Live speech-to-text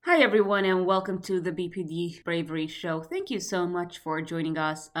Hi, everyone, and welcome to the BPD Bravery Show. Thank you so much for joining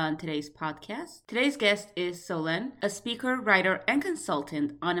us on today's podcast. Today's guest is Solène, a speaker, writer, and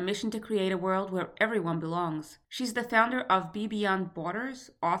consultant on a mission to create a world where everyone belongs. She's the founder of Be Beyond Borders,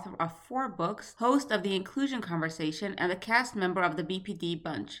 author of 4 books, host of the Inclusion Conversation, and a cast member of the BPD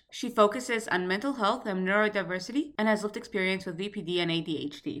Bunch. She focuses on mental health and neurodiversity and has lived experience with BPD and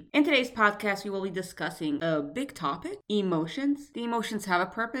ADHD. In today's podcast, we will be discussing a big topic, emotions. Do emotions have a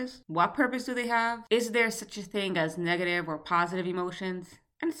purpose? What purpose do they have? Is there such a thing as negative or positive emotions?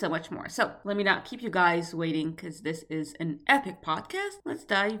 And so much more. So let me not keep you guys waiting because this is an epic podcast. Let's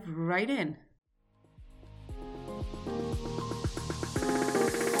dive right in.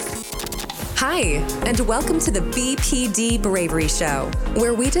 Hi, and welcome to the BPD Bravery Show,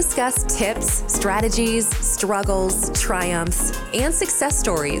 where we discuss tips, strategies, struggles, triumphs, and success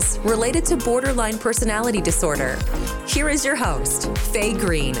stories related to borderline personality disorder. Here is your host, Faye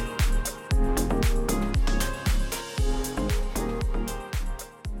Green.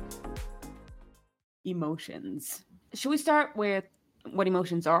 Emotions. Should we start with what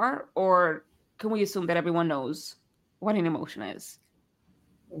emotions are, or can we assume that everyone knows what an emotion is?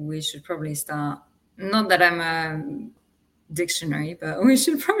 We should probably start, not that I'm a dictionary, but we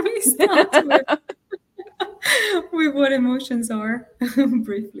should probably start with what emotions are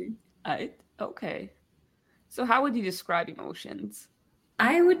briefly. Okay. So how would you describe emotions?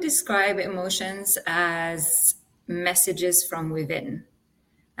 I would describe emotions as messages from within.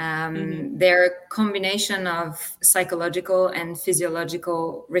 They're a combination of psychological and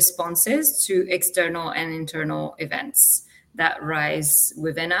physiological responses to external and internal events that rise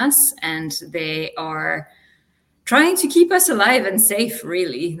within us, and they are trying to keep us alive and safe,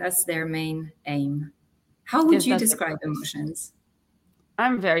 really. That's their main aim. How would you describe emotions?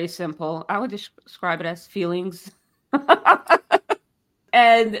 I'm very simple. I would describe it as feelings.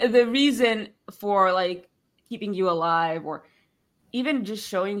 And the reason for keeping you alive, or even just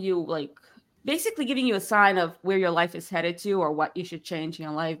showing you, basically giving you a sign of where your life is headed to or what you should change in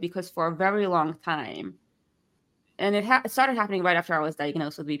your life. Because for a very long time, and it started happening right after I was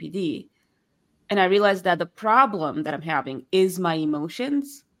diagnosed with BPD. And I realized that the problem that I'm having is my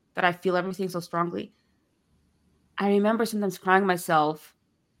emotions, that I feel everything so strongly. I remember sometimes crying myself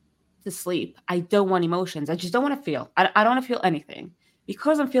to sleep. I don't want emotions. I just don't want to feel. I don't want to feel anything.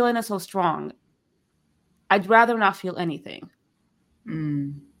 Because I'm feeling it so strong, I'd rather not feel anything.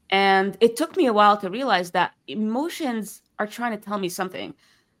 And it took me a while to realize that emotions are trying to tell me something.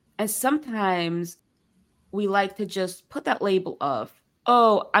 And sometimes we like to just put that label of,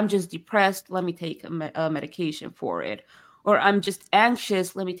 oh, I'm just depressed, let me take a medication for it. Or I'm just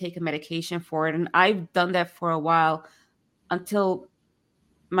anxious, let me take a medication for it. And I've done that for a while until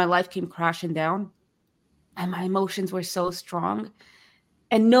my life came crashing down and my emotions were so strong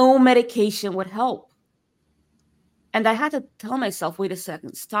and no medication would help. And I had to tell myself, wait a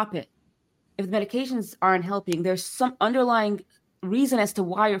second, stop it. If the medications aren't helping, there's some underlying reason as to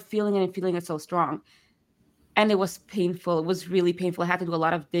why you're feeling it and feeling it so strong. And it was painful. It was really painful. I had to do a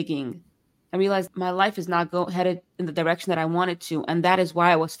lot of digging. I realized my life is not headed in the direction that I wanted to. And that is why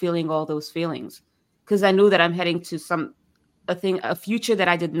I was feeling all those feelings. Because I knew that I'm heading to a future that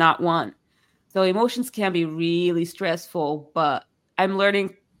I did not want. So emotions can be really stressful, but I'm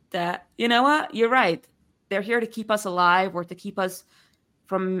learning that, you know what? You're right. They're here to keep us alive, or to keep us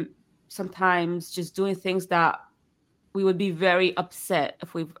from sometimes just doing things that we would be very upset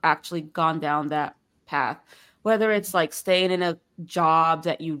if we've actually gone down that path. Whether it's like staying in a job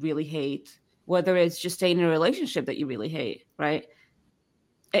that you really hate, whether it's just staying in a relationship that you really hate, right?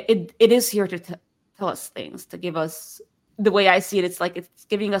 It is here to tell us things, to give us, the way I see it, it's like it's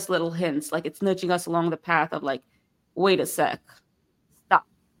giving us little hints, like it's nudging us along the path of like, wait a sec, stop,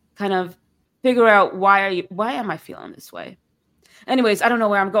 kind of figure out why am I feeling this way? Anyways, I don't know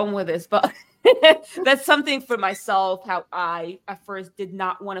where I'm going with this, but that's something for myself, how I at first did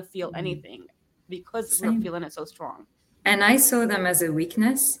not want to feel anything because we're feeling it so strong. And I saw them as a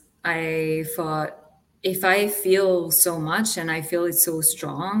weakness. I thought, if I feel so much and I feel it so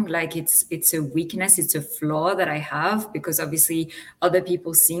strong, like it's a weakness, it's a flaw that I have, because obviously other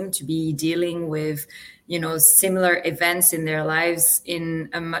people seem to be dealing with, similar events in their lives in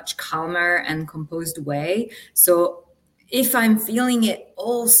a much calmer and composed way. So if I'm feeling it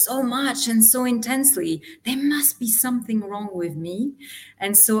all so much and so intensely, there must be something wrong with me.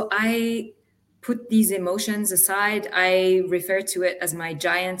 And so I put these emotions aside. I refer to it as my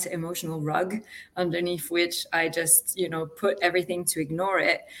giant emotional rug underneath which I just, put everything to ignore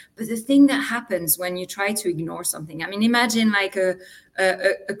it. But the thing that happens when you try to ignore something, I mean, imagine like a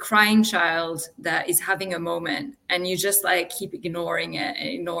crying child that is having a moment and you just like keep ignoring it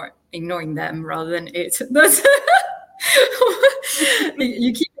and ignoring them rather than it. That's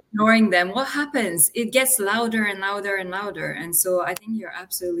you keep ignoring them. What happens? It gets louder and louder and louder. And so I think you're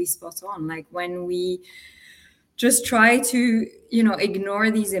absolutely spot on. Like when we just try to,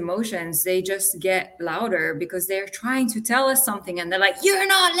 ignore these emotions, they just get louder because they're trying to tell us something. And they're like, you're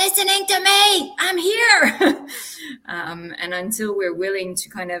not listening to me. I'm here. And until we're willing to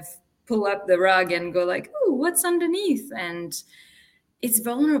kind of pull up the rug and go like, oh, what's underneath? And it's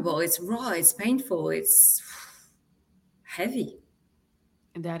vulnerable. It's raw. It's painful. It's heavy.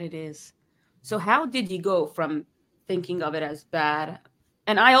 That it is. So how did you go from thinking of it as bad?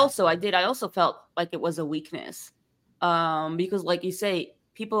 And I also felt like it was a weakness. Because like you say,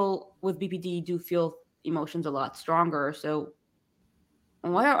 people with BPD do feel emotions a lot stronger. So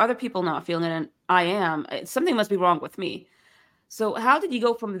why are other people not feeling it and I am? Something must be wrong with me. So how did you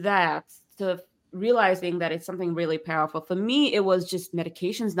go from that to realizing that it's something really powerful? For me, it was just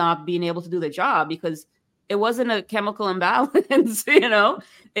medications not being able to do the job because it wasn't a chemical imbalance,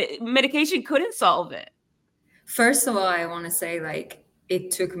 medication couldn't solve it. First of all, I want to say like,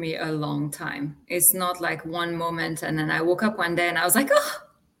 it took me a long time. It's not like one moment and then I woke up one day and I was like, oh,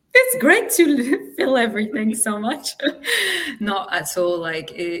 it's great to feel everything so much. Not at all.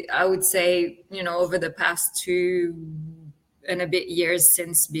 Like I would say, over the past 2 and a bit years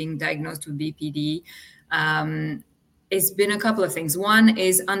since being diagnosed with BPD, it's been a couple of things. One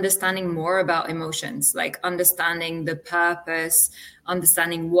is understanding more about emotions, like understanding the purpose,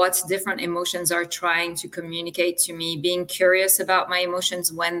 understanding what different emotions are trying to communicate to me, being curious about my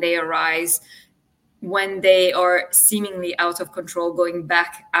emotions when they arise, when they are seemingly out of control, going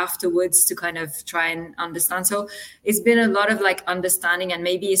back afterwards to kind of try and understand. So it's been a lot of like understanding, and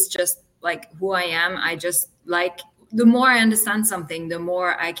maybe it's just like who I am. I just like, the more I understand something, the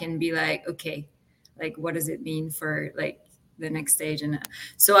more I can be like, okay, like, what does it mean for like the next stage? And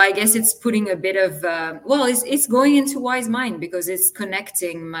so I guess it's putting a bit of, it's going into wise mind because it's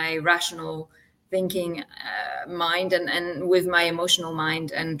connecting my rational thinking mind and with my emotional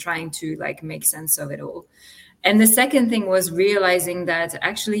mind and trying to like make sense of it all. And the second thing was realizing that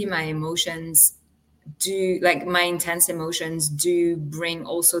actually my emotions do, like my intense emotions do bring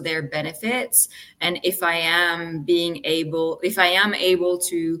also their benefits. And if I am able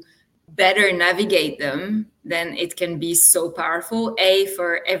to better navigate them, then it can be so powerful,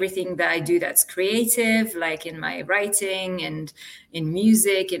 for everything that I do that's creative, like in my writing and in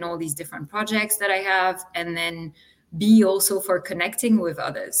music and all these different projects that I have, and then B, also for connecting with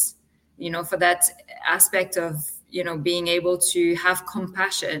others, for that aspect of, being able to have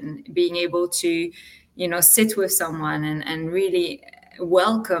compassion, being able to, sit with someone and really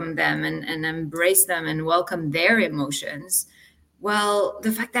welcome them and embrace them and welcome their emotions. Well,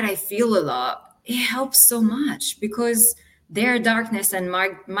 the fact that I feel a lot, it helps so much because their darkness and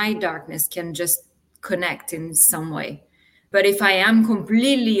my darkness can just connect in some way. But if I am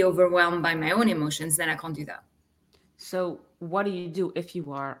completely overwhelmed by my own emotions, then I can't do that. So what do you do if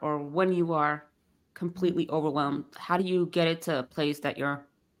you are, or when you are completely overwhelmed? How do you get it to a place that you're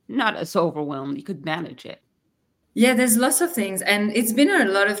not as overwhelmed? You could manage it. Yeah, there's lots of things. And it's been a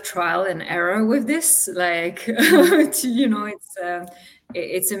lot of trial and error with this. Like, it's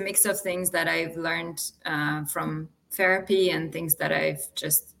a mix of things that I've learned from therapy and things that I've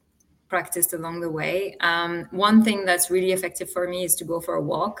just practiced along the way. One thing that's really effective for me is to go for a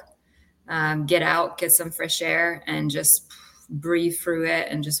walk, get out, get some fresh air, and just breathe through it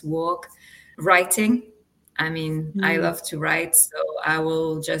and just walk. Writing. I mean, I love to write, so I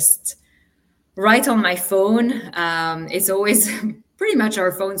will just write on my phone. It's always pretty much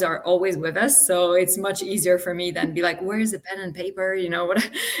our phones are always with us. So it's much easier for me than be like, where's the pen and paper? What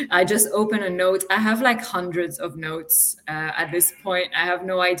I just open a note. I have like hundreds of notes at this point. I have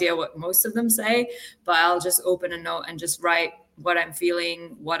no idea what most of them say, but I'll just open a note and just write what I'm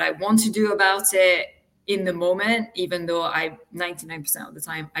feeling, what I want to do about it in the moment, even though 99% of the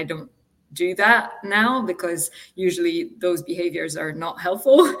time I don't do that now because usually those behaviors are not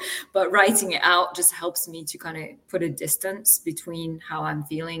helpful, but writing it out just helps me to kind of put a distance between how I'm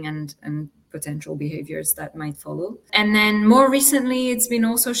feeling and potential behaviors that might follow. And then more recently, it's been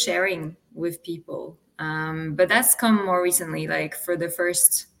also sharing with people. But that's come more recently, like for the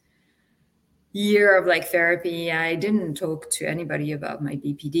first year of like therapy, I didn't talk to anybody about my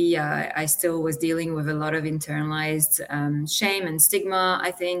BPD. I still was dealing with a lot of internalized shame and stigma,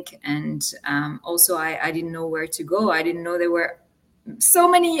 I think. And also I didn't know where to go. I didn't know there were so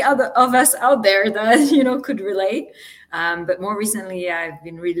many other of us out there that, you know, could relate. But more recently, I've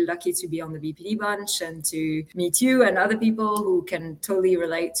been really lucky to be on the BPD bunch and to meet you and other people who can totally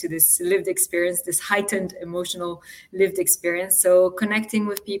relate to this lived experience, this heightened emotional lived experience. So connecting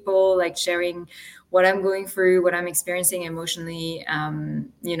with people, like sharing what I'm going through, what I'm experiencing emotionally,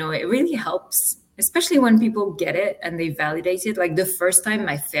 you know, it really helps, especially when people get it and they validate it. Like the first time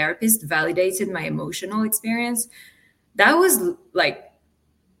my therapist validated my emotional experience, that was like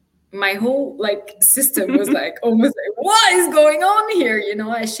my whole like system was like almost like, what is going on here? You know,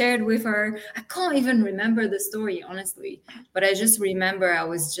 I shared with her, I can't even remember the story, honestly, but I just remember I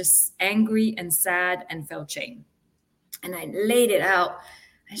was just angry and sad and felt shame. And I laid it out.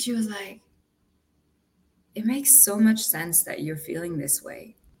 And she was like, it makes so much sense that you're feeling this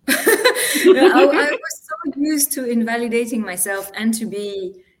way. I was so used to invalidating myself and to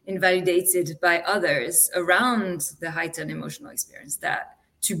be invalidated by others around the heightened emotional experience, that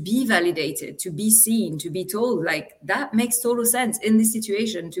to be validated, to be seen, to be told, like, that makes total sense in this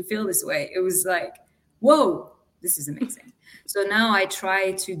situation to feel this way. It was like, whoa, this is amazing. So now I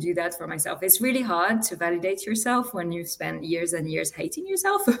try to do that for myself. It's really hard to validate yourself when you've spent years and years hating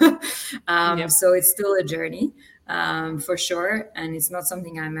yourself. So it's still a journey, for sure. And it's not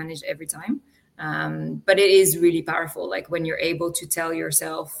something I manage every time. But it is really powerful. Like when you're able to tell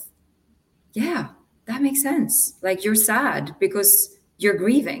yourself, yeah, that makes sense. Like you're sad because you're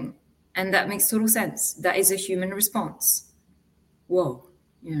grieving, and that makes total sense. That is a human response. Whoa,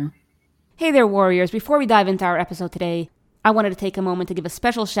 you know. Hey there, warriors. Before we dive into our episode today, I wanted to take a moment to give a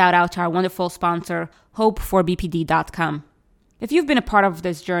special shout out to our wonderful sponsor, hopeforbpd.com. If you've been a part of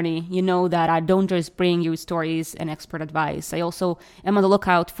this journey, you know that I don't just bring you stories and expert advice. I also am on the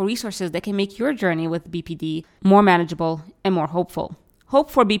lookout for resources that can make your journey with BPD more manageable and more hopeful. Hope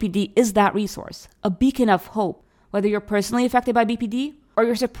for BPD is that resource, a beacon of hope. Whether you're personally affected by BPD or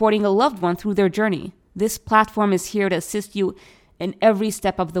you're supporting a loved one through their journey, this platform is here to assist you in every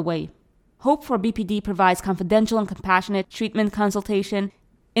step of the way. Hope for BPD provides confidential and compassionate treatment consultation,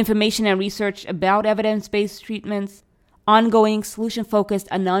 information and research about evidence-based treatments, ongoing solution-focused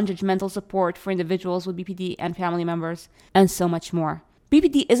and non-judgmental support for individuals with BPD and family members, and so much more.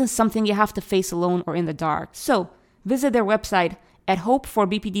 BPD isn't something you have to face alone or in the dark. So visit their website at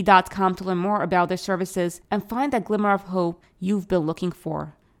hopeforbpd.com to learn more about their services and find that glimmer of hope you've been looking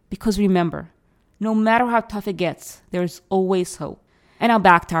for. Because remember, no matter how tough it gets, there's always hope. And now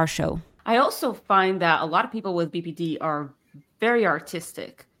back to our show. I also find that a lot of people with BPD are very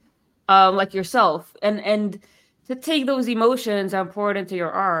artistic, like yourself. And to take those emotions and pour it into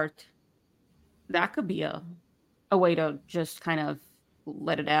your art, that could be a way to just kind of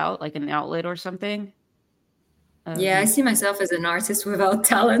let it out, like an outlet or something. Yeah, I see myself as an artist without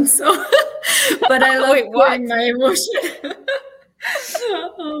talent, so but I love pouring my emotion.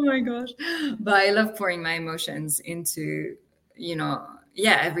 Oh my gosh. But I love pouring my emotions into, you know,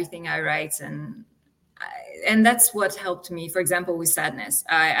 everything I write, and that's what helped me. For example, with sadness,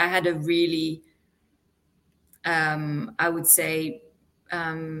 I had a really I would say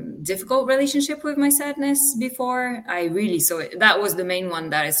difficult relationship with my sadness before. I really saw it. That was the main one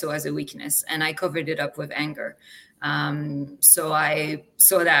that I saw as a weakness, and I covered it up with anger. So I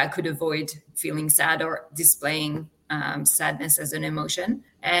saw that I could avoid feeling sad or displaying sadness as an emotion,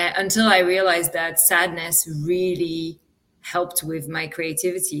 until I realized that sadness really helped with my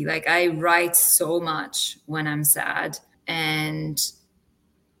creativity. Like I write so much when I'm sad, and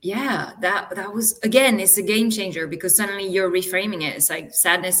yeah, that was, again, it's a game changer, because suddenly you're reframing it. It's like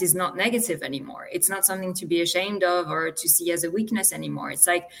sadness is not negative anymore. It's not something to be ashamed of or to see as a weakness anymore. It's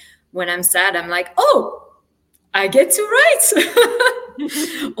like when I'm sad, I'm like, oh, I get to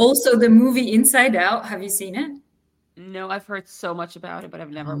write. Also, the movie Inside Out, have you seen it? No, I've heard so much about it, but I've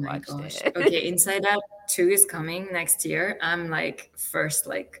never watched it. Okay, Inside Out 2 is coming next year. I'm like first,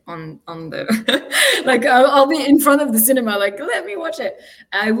 like on the like I'll be in front of the cinema, like let me watch it.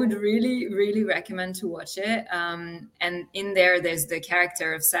 I would really, really recommend to watch it. And in there's the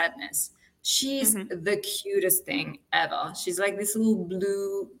character of Sadness. She's the cutest thing ever. She's like this little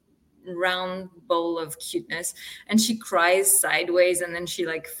blue round bowl of cuteness, and she cries sideways and then she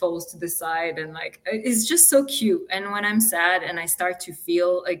like falls to the side, and like it's just so cute. And when I'm sad and I start to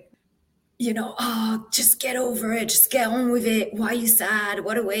feel like, you know, oh, just get over it, just get on with it, why are you sad,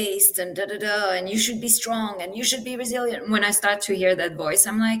 what a waste, and and you should be strong and you should be resilient. When I start to hear that voice,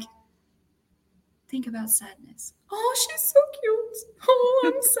 I'm like, think about Sadness. Oh, she's so cute. Oh,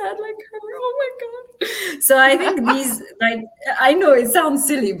 I'm sad like her. Oh So I think these, like, I know it sounds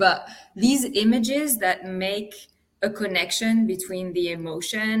silly, but these images that make a connection between the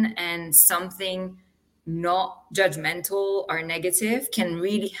emotion and something not judgmental or negative can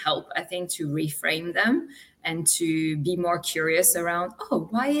really help, I think, to reframe them and to be more curious around, oh,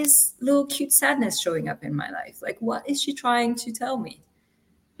 why is little cute sadness showing up in my life? Like, what is she trying to tell me?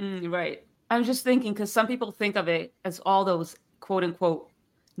 Right. I'm just thinking because some people think of it as all those quote unquote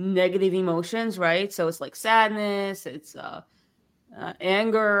negative emotions, right? So it's like sadness, it's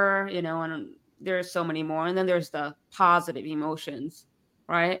anger, and there's so many more. And then there's the positive emotions,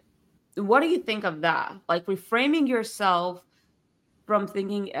 right? What do you think of that? Like reframing yourself from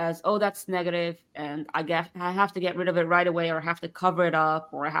thinking as, oh, that's negative, and I have to get rid of it right away, or I have to cover it up,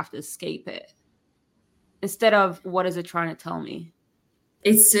 or I have to escape it, instead of what is it trying to tell me?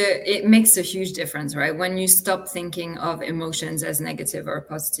 It makes a huge difference, right? When you stop thinking of emotions as negative or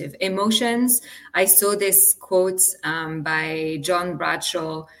positive. Emotions, I saw this quote by John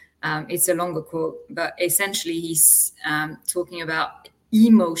Bradshaw. It's a longer quote, but essentially he's talking about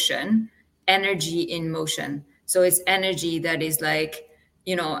emotion, energy in motion. So it's energy that is like,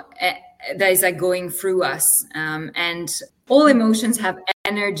 that is like going through us. And all emotions have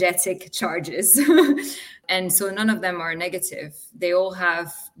energetic charges. And so none of them are negative. They all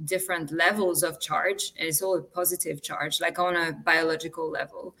have different levels of charge. And it's all a positive charge, like on a biological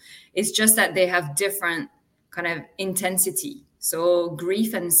level. It's just that they have different kind of intensity. So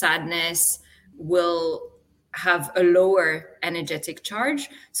grief and sadness will have a lower energetic charge.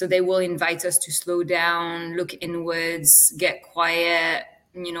 So they will invite us to slow down, look inwards, get quiet,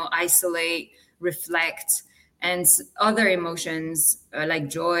 isolate, reflect. And other emotions like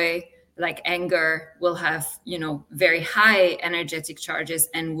joy, like anger, will have, very high energetic charges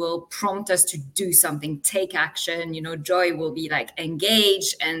and will prompt us to do something, take action. Joy will be like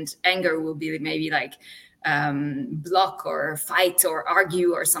engage, and anger will be maybe like block or fight or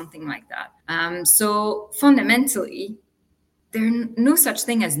argue or something like that. So fundamentally, there's no such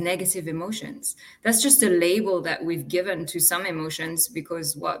thing as negative emotions. That's just a label that we've given to some emotions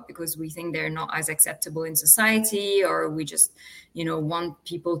because we think they're not as acceptable in society, or we just, want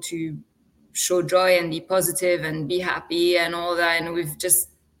people to show joy and be positive and be happy and all that. And we've just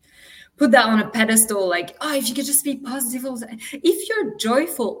put that on a pedestal, like, oh, if you could just be positive all the time. If you're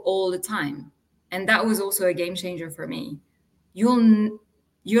joyful all the time, and that was also a game changer for me,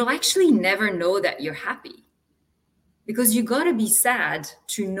 you'll actually never know that you're happy. Because you got to be sad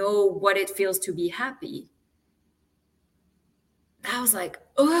to know what it feels to be happy. I was like,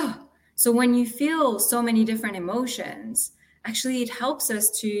 oh. So when you feel so many different emotions, actually it helps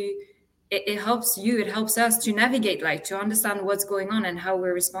us it helps us to navigate life, to understand what's going on and how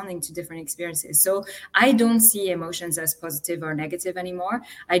we're responding to different experiences. So I don't see emotions as positive or negative anymore.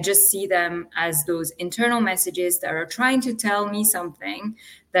 I just see them as those internal messages that are trying to tell me something,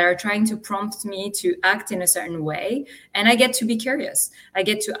 that are trying to prompt me to act in a certain way. And I get to be curious. I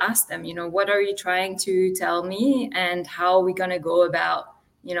get to ask them, what are you trying to tell me, and how are we going to go about,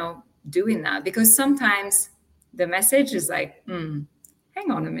 doing that? Because sometimes the message is like, hang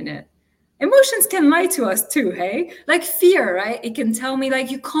on a minute. Emotions can lie to us too, hey? Like fear, right? It can tell me,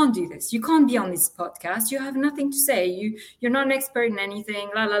 like, you can't do this. You can't be on this podcast. You have nothing to say. You're not an expert in anything,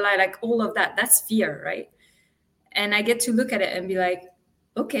 la, la, la, like all of that. That's fear, right? And I get to look at it and be like,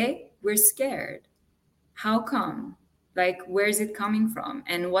 okay, we're scared. How come? Like, where is it coming from?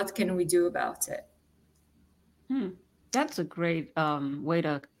 And what can we do about it? That's a great way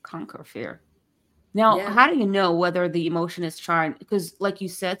to conquer fear. Now, how do you know whether the emotion is trying? Because like you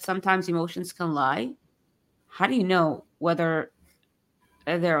said, sometimes emotions can lie. How do you know whether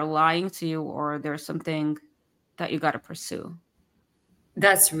they're lying to you or there's something that you got to pursue?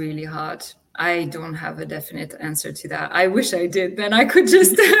 That's really hard. I don't have a definite answer to that. I wish I did. Then I could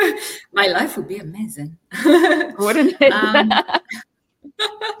just, my life would be amazing. Wouldn't it?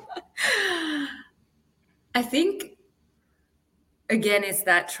 I think, again, it's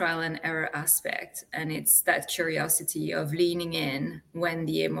that trial and error aspect, and it's that curiosity of leaning in when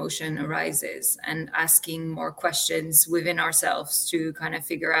the emotion arises and asking more questions within ourselves to kind of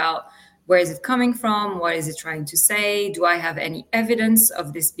figure out, where is it coming from? What is it trying to say? Do I have any evidence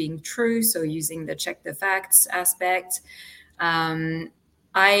of this being true? So using the check the facts aspect.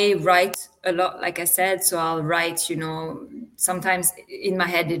 I write a lot, like I said, so I'll write, sometimes in my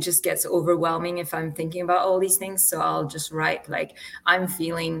head, it just gets overwhelming if I'm thinking about all these things. So I'll just write like, I'm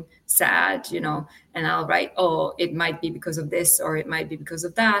feeling sad, and I'll write, oh, it might be because of this, or it might be because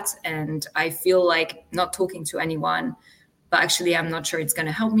of that. And I feel like not talking to anyone but actually I'm not sure it's going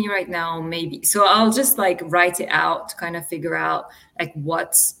to help me right now, maybe. So I'll just like write it out to kind of figure out like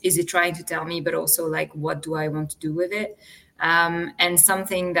what is it trying to tell me, but also like what do I want to do with it. And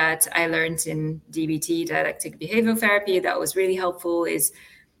something that I learned in DBT, dialectic behavioral therapy, that was really helpful is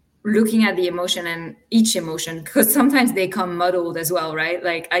looking at the emotion and each emotion, because sometimes they come muddled as well, right?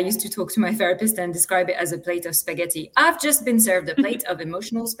 Like I used to talk to my therapist and describe it as a plate of spaghetti. I've just been served a plate of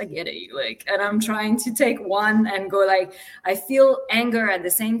emotional spaghetti, like, and I'm trying to take one and go like, I feel anger at the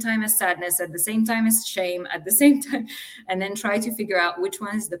same time as sadness, at the same time as shame, at the same time, and then try to figure out which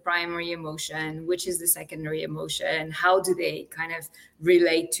one is the primary emotion, which is the secondary emotion, how do they kind of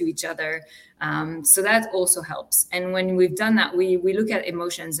relate to each other. So that also helps. And when we've done that, we look at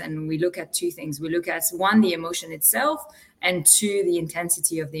emotions and we look at two things. We look at one, the emotion itself, and two, the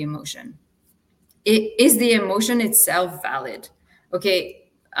intensity of the emotion. Is the emotion itself valid? Okay,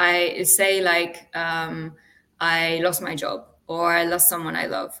 I say like, I lost my job, or I lost someone I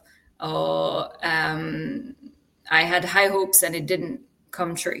love, or I had high hopes and it didn't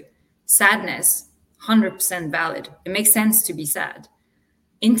come true. Sadness, 100% valid. It makes sense to be sad.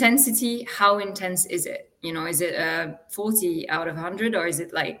 Intensity, how intense is it? You know, is it 40 out of 100, or is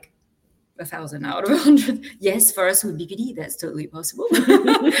it like 1,000 out of 100? Yes, for us with BPD, that's totally possible.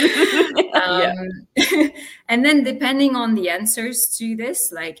 And then depending on the answers to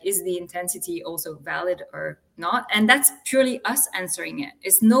this, like, is the intensity also valid or not? And that's purely us answering it.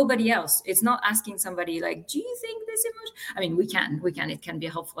 It's nobody else. It's not asking somebody like, do you think this emotion? I mean, we can. It can be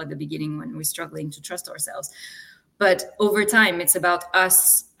helpful at the beginning when we're struggling to trust ourselves. But over time, it's about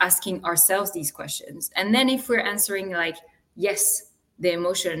us asking ourselves these questions. And then if we're answering like, yes, the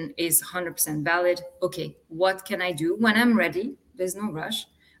emotion is 100% valid. Okay, what can I do when I'm ready? There's no rush.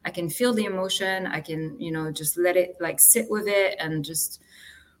 I can feel the emotion. I can, just let it like sit with it and just,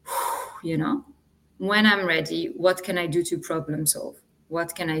 when I'm ready, what can I do to problem solve?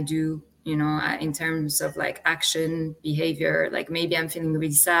 What can I do, in terms of like action, behavior? Like maybe I'm feeling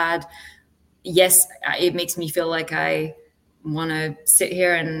really sad. Yes, it makes me feel like I want to sit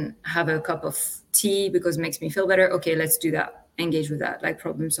here and have a cup of tea because it makes me feel better. Okay, let's do that. Engage with that, like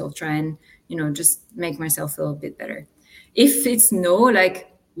problem solve, try and, just make myself feel a bit better. If it's no,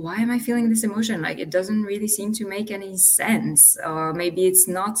 like, why am I feeling this emotion? Like, it doesn't really seem to make any sense, or maybe it's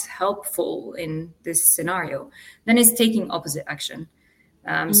not helpful in this scenario, then it's taking opposite action.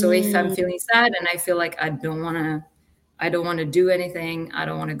 So if I'm feeling sad and I feel like I don't want to do anything, I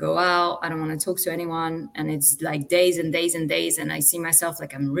don't want to go out, I don't want to talk to anyone, and it's like days and days and days, and I see myself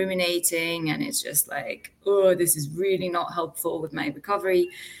like I'm ruminating, and it's just like, oh, this is really not helpful with my recovery,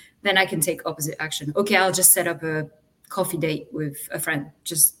 then I can take opposite action. Okay, I'll just set up a coffee date with a friend,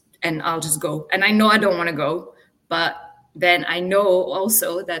 and I'll just go. And I know I don't want to go, but then I know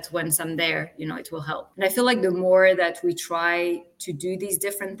also that once I'm there, it will help. And I feel like the more that we try to do these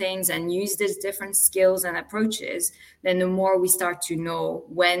different things and use these different skills and approaches, then the more we start to know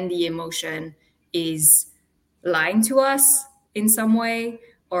when the emotion is lying to us in some way,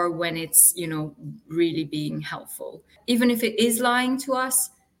 or when it's, really being helpful. Even if it is lying to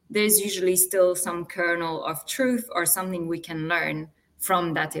us, there's usually still some kernel of truth or something we can learn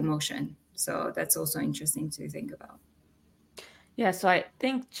from that emotion. So that's also interesting to think about. Yeah, so I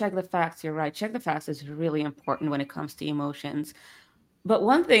think check the facts. You're right. Check the facts is really important when it comes to emotions. But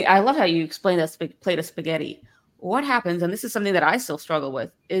one thing, I love how you explained that plate of spaghetti. What happens, and this is something that I still struggle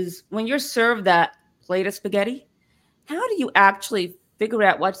with, is when you're served that plate of spaghetti, how do you actually figure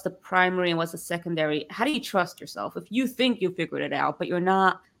out what's the primary and what's the secondary? How do you trust yourself? If you think you figured it out, but you're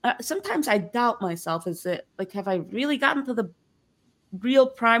not, sometimes I doubt myself. Is it like, have I really gotten to the real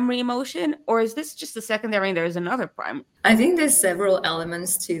primary emotion, or is this just the secondary and there's another primary? I think there's several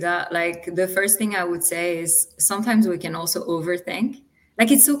elements to that. Like the first thing I would say is sometimes we can also overthink.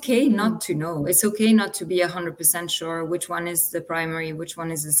 Like it's okay not to know. It's okay not to be 100% sure which one is the primary, which one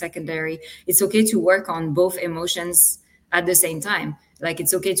is the secondary. It's okay to work on both emotions at the same time. Like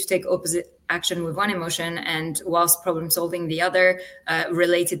it's okay to take opposite action with one emotion and whilst problem solving the other,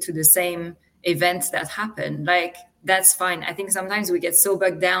 related to the same event that happened. Like that's fine. I think sometimes we get so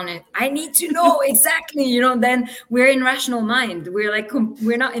bogged down and I need to know exactly, then we're in rational mind. We're like,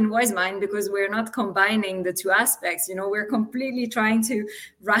 we're not in wise mind because we're not combining the two aspects. We're completely trying to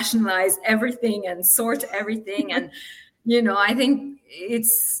rationalize everything and sort everything. And, I think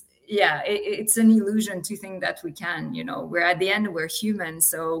it's an illusion to think that we can, we're at the end, we're human.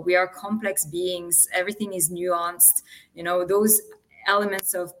 So we are complex beings. Everything is nuanced, those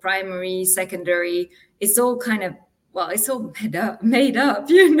elements of primary, secondary, it's all kind of, it's all made up,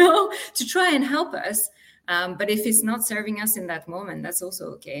 to try and help us. But if it's not serving us in that moment, that's also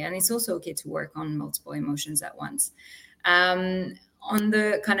okay. And it's also okay to work on multiple emotions at once. On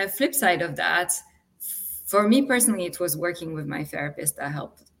the kind of flip side of that, for me personally, it was working with my therapist that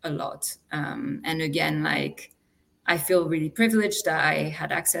helped a lot. And again, like, I feel really privileged that I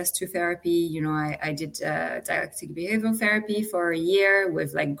had access to therapy. You know, I did dialectic behavioral therapy for a year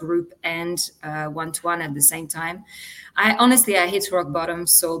with like group and one-to-one at the same time. I hit rock bottom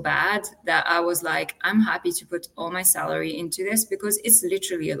so bad that I was like, I'm happy to put all my salary into this because it's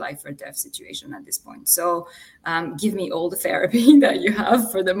literally a life or death situation at this point. So give me all the therapy that you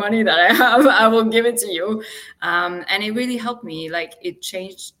have for the money that I have. I will give it to you. And it really helped me. Like,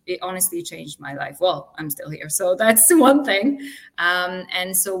 it honestly changed my life. Well, I'm still here. So that's one thing.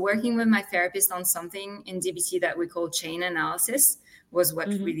 And so working with my therapist on something in DBT that we call chain analysis was what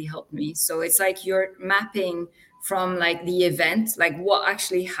really helped me. So it's like you're mapping from like the event, like what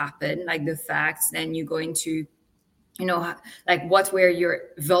actually happened, like the facts, then you go into, you know, like what were your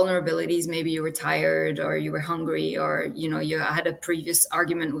vulnerabilities? Maybe you were tired or you were hungry, or, you know, you had a previous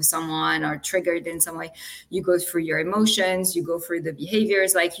argument with someone or triggered in some way. You go through your emotions, you go through the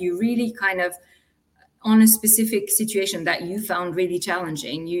behaviors, like you really kind of, on a specific situation that you found really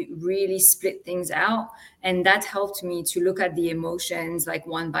challenging, you really split things out. And that helped me to look at the emotions like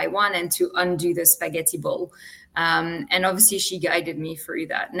one by one and to undo the spaghetti bowl. And obviously she guided me through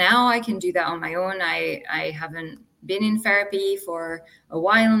that. Now I can do that on my own. I haven't been in therapy for a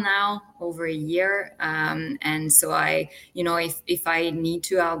while now, over a year. And so I, you know, if I need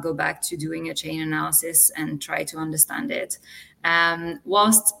to, I'll go back to doing a chain analysis and try to understand it.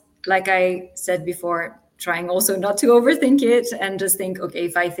 Whilst, like I said before, trying also not to overthink it and just think, okay,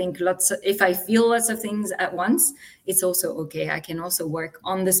 if I feel lots of things at once, it's also okay. I can also work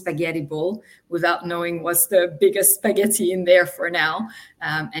on the spaghetti bowl without knowing what's the biggest spaghetti in there for now,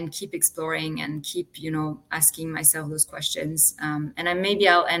 and keep exploring and keep, you know, asking myself those questions. And maybe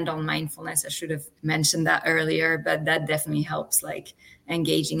I'll end on mindfulness. I should have mentioned that earlier, but that definitely helps, like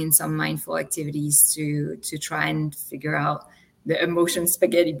engaging in some mindful activities to try and figure out the emotion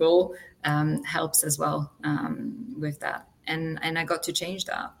spaghetti bowl helps as well with that. And I got to change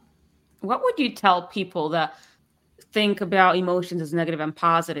that. What would you tell people that think about emotions as negative and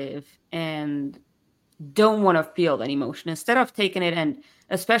positive and don't want to feel that emotion, instead of taking it, and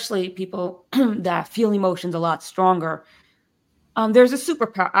especially people that feel emotions a lot stronger? There's a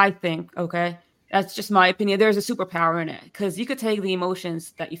superpower, I think, okay? That's just my opinion. There's a superpower in it, because you could take the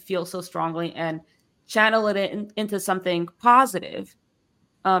emotions that you feel so strongly and channel it into something positive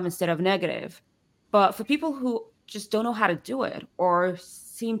instead of negative. But for people who just don't know how to do it, or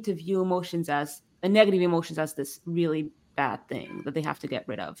seem to view emotions as negative emotions as this really bad thing that they have to get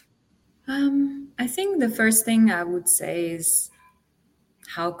rid of. I think the first thing I would say is,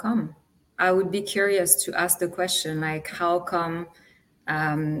 how come? I would be curious to ask the question, like, how come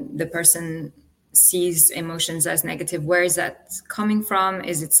the person sees emotions as negative? Where is that coming from?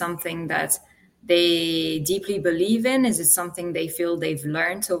 Is it something that they deeply believe in? Is it something they feel they've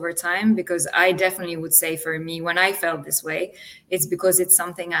learned over time? Because I definitely would say, for me, when I felt this way, it's because it's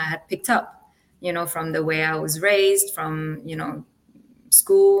something I had picked up, you know, from the way I was raised, from, you know,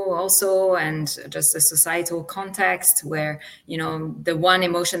 school also, and just a societal context where, you know, the one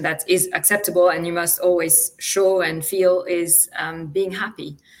emotion that is acceptable and you must always show and feel is being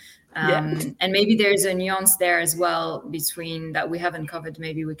happy. And maybe there's a nuance there as well between that we haven't covered.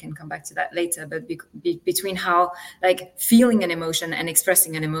 Maybe we can come back to that later, but between how, like, feeling an emotion and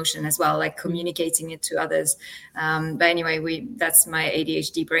expressing an emotion as well, like communicating it to others. But anyway, that's my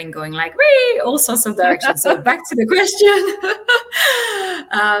ADHD brain going like, all sorts of directions. So back to the question.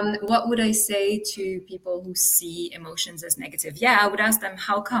 What would I say to people who see emotions as negative? Yeah, I would ask them,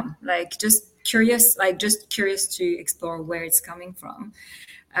 how come? Like, just curious to explore where it's coming from.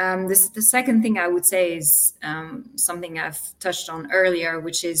 The second thing I would say is something I've touched on earlier,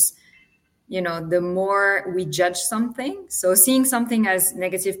 which is, you know, the more we judge something, so seeing something as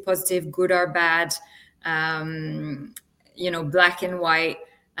negative, positive, good or bad, you know, black and white,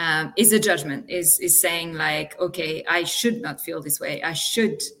 is a judgment, is saying like, okay, I should not feel this way. I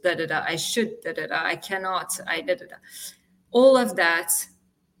should I should I cannot, all of that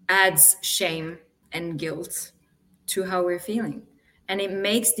adds shame and guilt to how we're feeling. And it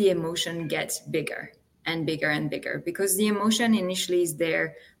makes the emotion get bigger and bigger and bigger, because the emotion initially is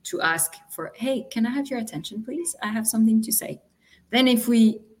there to ask for, hey, can I have your attention, please? I have something to say. Then if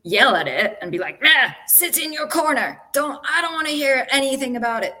we yell at it and be like, sit in your corner. I don't want to hear anything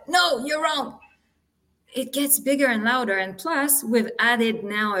about it. No, you're wrong. It gets bigger and louder. And plus, we've added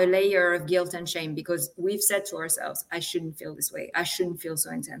now a layer of guilt and shame, because we've said to ourselves, I shouldn't feel this way. I shouldn't feel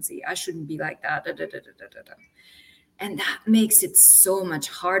so intensely. I shouldn't be like that. And that makes it so much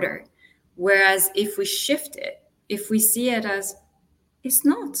harder. Whereas if we shift it, if we see it as it's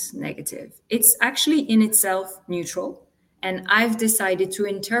not negative, it's actually in itself neutral, and I've decided to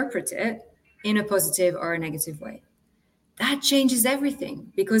interpret it in a positive or a negative way, that changes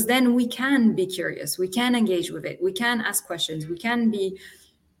everything, because then we can be curious, we can engage with it, we can ask questions, we can be,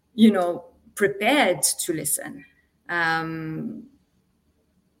 prepared to listen.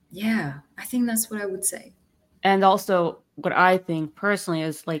 Yeah, I think that's what I would say. And also what I think personally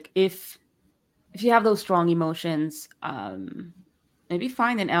is like, if you have those strong emotions, maybe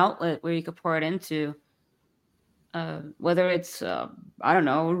find an outlet where you could pour it into. Whether it's I don't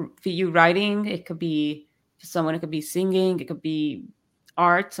know, for you writing, it could be for someone, it could be singing, it could be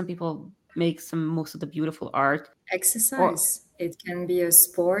art. Some people make most of the beautiful art. Or Exercise, it can be a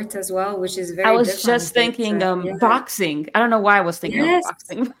sport as well, which is I very was just different. But thinking yeah. boxing. I don't know why I was thinking of Yes.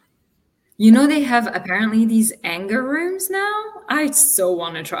 boxing. They have apparently these anger rooms now. I so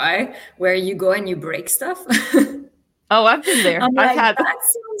want to try, where you go and you break stuff. Oh, I've been there. I'm like, that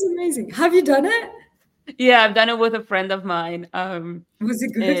sounds amazing. Have you done it? Yeah, I've done it with a friend of mine. Was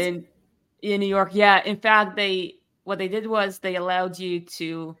it good? In New York? Yeah. In fact, what they did was they allowed you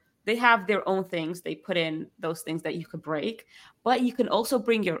to. They have their own things. They put in those things that you could break, but you can also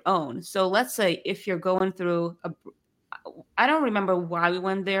bring your own. So let's say if you're going through I don't remember why we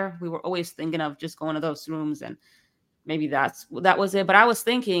went there. We were always thinking of just going to those rooms, and maybe that was it. But I was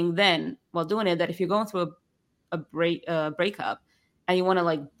thinking then, while doing it, that if you're going through a breakup and you want to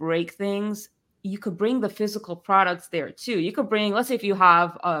like break things, you could bring the physical products there too. You could bring, let's say if you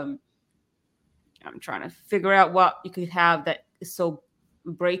have, I'm trying to figure out what you could have that is so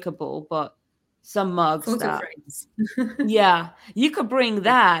breakable, but some mugs Photo frames. Yeah, you could bring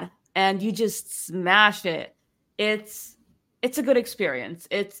that and you just smash it. It's a good experience.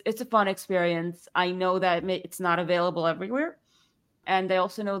 It's a fun experience. I know that it's not available everywhere, and I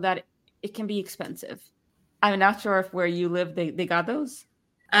also know that it can be expensive. I'm not sure if where you live they got those.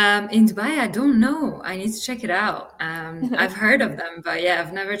 In Dubai, I don't know. I need to check it out. I've heard of them, but yeah,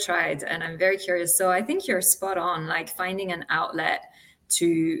 I've never tried, and I'm very curious. So I think you're spot on. Like finding an outlet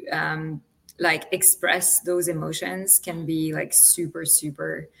to like express those emotions can be like super,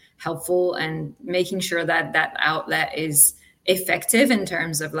 super helpful, and making sure that that outlet is effective in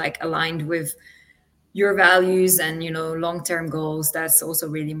terms of like aligned with your values and long-term goals. That's also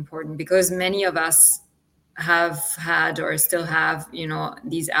really important, because many of us have had or still have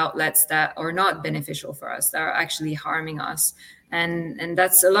these outlets that are not beneficial for us, that are actually harming us. And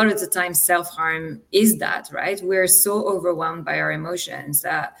that's a lot of the time self-harm is that, right? We're so overwhelmed by our emotions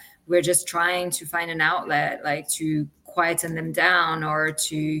that we're just trying to find an outlet, like to quieten them down, or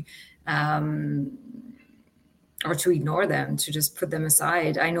to ignore them, to just put them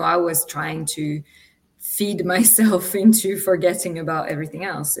aside. I know I was trying to feed myself into forgetting about everything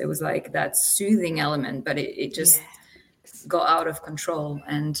else. It was like that soothing element, but it just got out of control.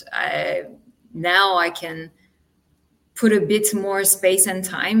 And now I can put a bit more space and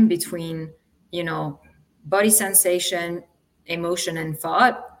time between, body sensation, emotion, and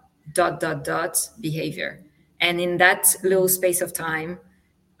thought, ... behavior. And in that little space of time,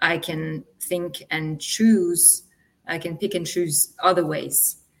 I can think and choose. I can pick and choose other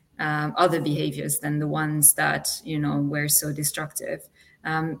ways, other behaviors than the ones that were so destructive.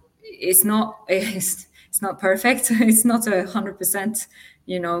 It's not perfect. It's not 100%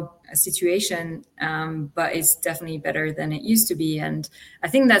 a situation, but it's definitely better than it used to be. And I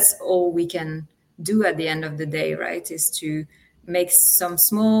think that's all we can do at the end of the day, right? Is to make some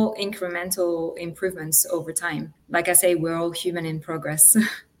small incremental improvements over time. Like I say, we're all human in progress.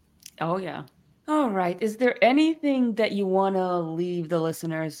 Oh yeah. All right. Is there anything that you want to leave the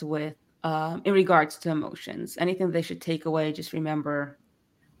listeners with in regards to emotions? Anything they should take away? Just remember.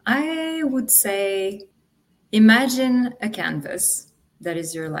 I would say, imagine a canvas that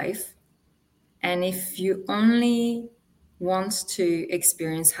is your life. And if you only want to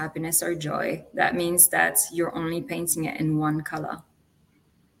experience happiness or joy, that means that you're only painting it in one color.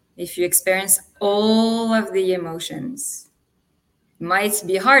 If you experience all of the emotions, might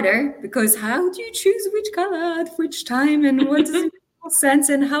be harder, because how do you choose which color at which time, and what does it make sense,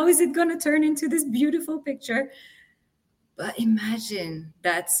 and how is it going to turn into this beautiful picture? But imagine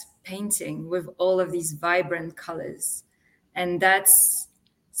that painting with all of these vibrant colors. And that's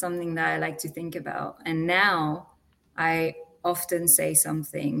something that I like to think about. And now I often say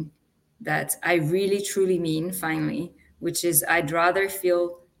something that I really truly mean, finally, which is I'd rather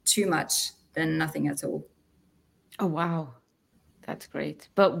feel too much than nothing at all. Oh wow. That's great.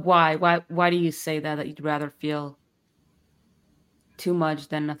 But why? Why do you say that you'd rather feel too much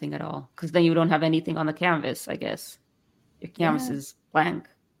than nothing at all? Because then you don't have anything on the canvas, I guess. Your canvas is blank.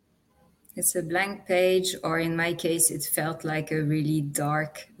 It's a blank page, or in my case, it felt like a really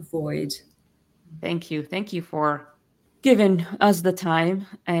dark void. Thank you. Thank you for giving us the time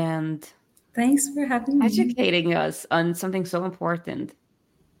and Thanks for having me. educating us on something so important.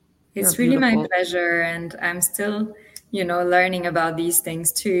 It's really my pleasure. And I'm still, learning about these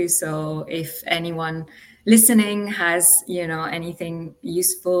things too. So if anyone listening has, anything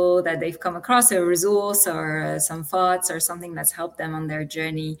useful that they've come across, a resource or some thoughts or something that's helped them on their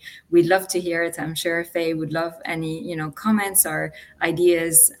journey, we'd love to hear it. I'm sure Faye would love any, comments or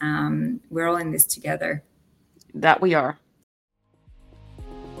ideas. We're all in this together. That we are.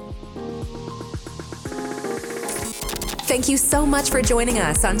 Thank you so much for joining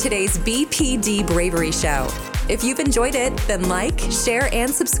us on today's BPD Bravery Show. If you've enjoyed it, then like, share,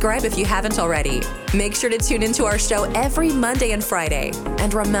 and subscribe if you haven't already. Make sure to tune into our show every Monday and Friday.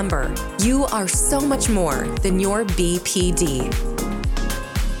 And remember, you are so much more than your BPD.